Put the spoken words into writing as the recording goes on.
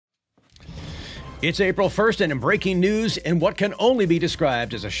It's April 1st, and in breaking news, in what can only be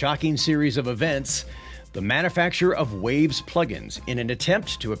described as a shocking series of events, the manufacturer of Waves plugins, in an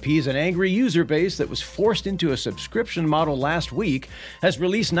attempt to appease an angry user base that was forced into a subscription model last week, has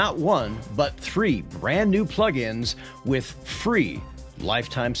released not one, but 3 brand new plugins with free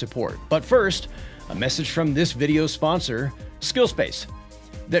lifetime support. But first, a message from this video's sponsor, Skillspace,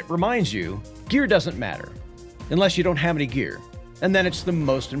 that reminds you, gear doesn't matter, unless you don't have any gear, and then it's the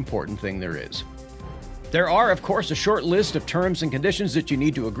most important thing there is. There are, of course, a short list of terms and conditions that you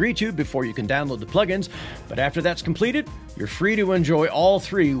need to agree to before you can download the plugins, but after that's completed, you're free to enjoy all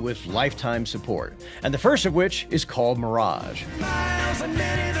 3 with lifetime support. And the first of which is called Mirage.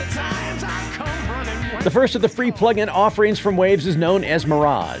 The first of the free plugin offerings from Waves is known as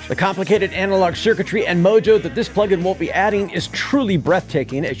Mirage. The complicated analog circuitry and mojo that this plugin won't be adding is truly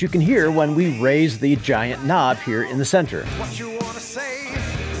breathtaking, as you can hear when we raise the giant knob here in the center. What you wanna say?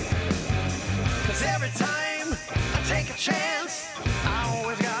 Every time I take a chance, I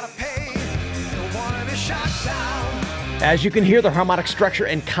always gotta pay. Don't wanna be shot down. As you can hear, the harmonic structure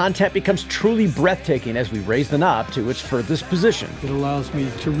and content becomes truly breathtaking as we raise the knob to its furthest position. It allows me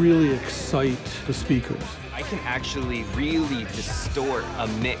to really excite the speakers. I can actually really distort a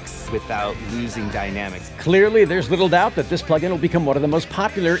mix without losing dynamics. Clearly, there's little doubt that this plugin will become one of the most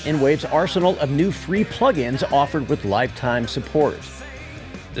popular in Waves' arsenal of new free plugins offered with lifetime support.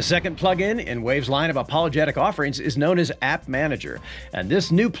 The second plugin in Waves' line of apologetic offerings is known as App Manager, and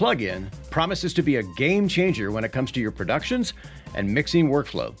this new plugin promises to be a game changer when it comes to your productions and mixing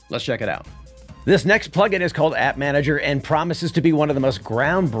workflow. Let's check it out. This next plugin is called App Manager and promises to be one of the most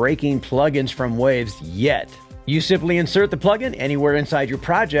groundbreaking plugins from Waves yet. You simply insert the plugin anywhere inside your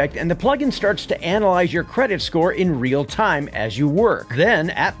project, and the plugin starts to analyze your credit score in real time as you work. Then,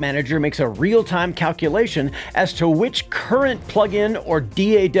 App Manager makes a real-time calculation as to which current plugin or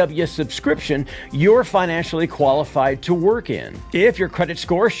DAW subscription you're financially qualified to work in. If your credit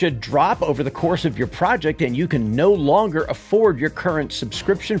score should drop over the course of your project and you can no longer afford your current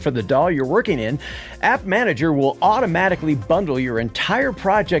subscription for the DAW you're working in, App Manager will automatically bundle your entire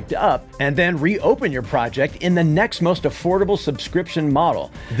project up and then reopen your project in the next most affordable subscription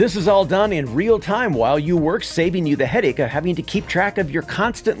model. This is all done in real time while you work, saving you the headache of having to keep track of your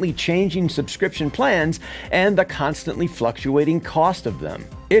constantly changing subscription plans and the constantly fluctuating cost of them.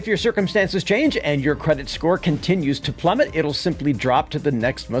 If your circumstances change and your credit score continues to plummet, it'll simply drop to the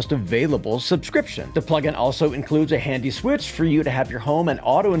next most available subscription. The plugin also includes a handy switch for you to have your home and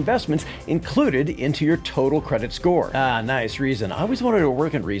auto investments included into your total credit score. Ah, nice. Reason. I always wanted a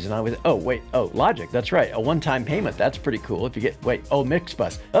working Reason. Logic. That's right. A one-time payment. That's pretty cool. If you get,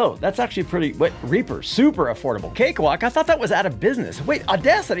 Mixbus. Oh, that's actually pretty, Reaper. Super affordable. Cakewalk. I thought that was out of business. Wait,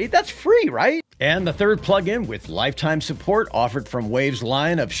 Audacity. That's free, right? And the third plugin with lifetime support offered from Waves'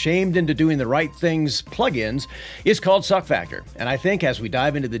 line of shamed into doing the right things plugins is called Suck Factor. And I think as we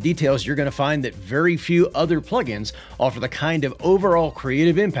dive into the details, you're going to find that very few other plugins offer the kind of overall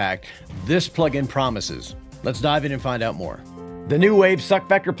creative impact this plugin promises. Let's dive in and find out more. The new Waves Suck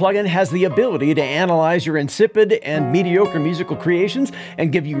Factor plugin has the ability to analyze your insipid and mediocre musical creations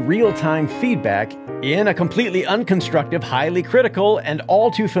and give you real-time feedback in a completely unconstructive, highly critical, and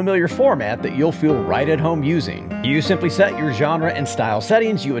all too familiar format that you'll feel right at home using. You simply set your genre and style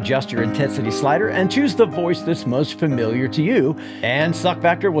settings, you adjust your intensity slider, and choose the voice that's most familiar to you, and Suck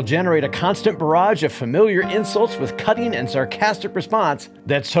Factor will generate a constant barrage of familiar insults with cutting and sarcastic response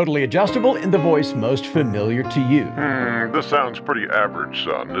that's totally adjustable in the voice most familiar to you. This sounds pretty average,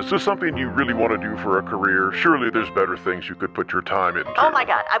 son. Is this something you really want to do for a career? Surely there's better things you could put your time into. Oh my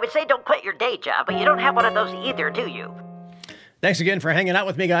God, I would say don't quit your day job, but you don't have one of those either, do you? Thanks again for hanging out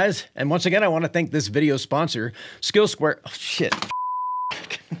with me, guys. And once again, I want to thank this video sponsor, Skillsquare. Oh, shit.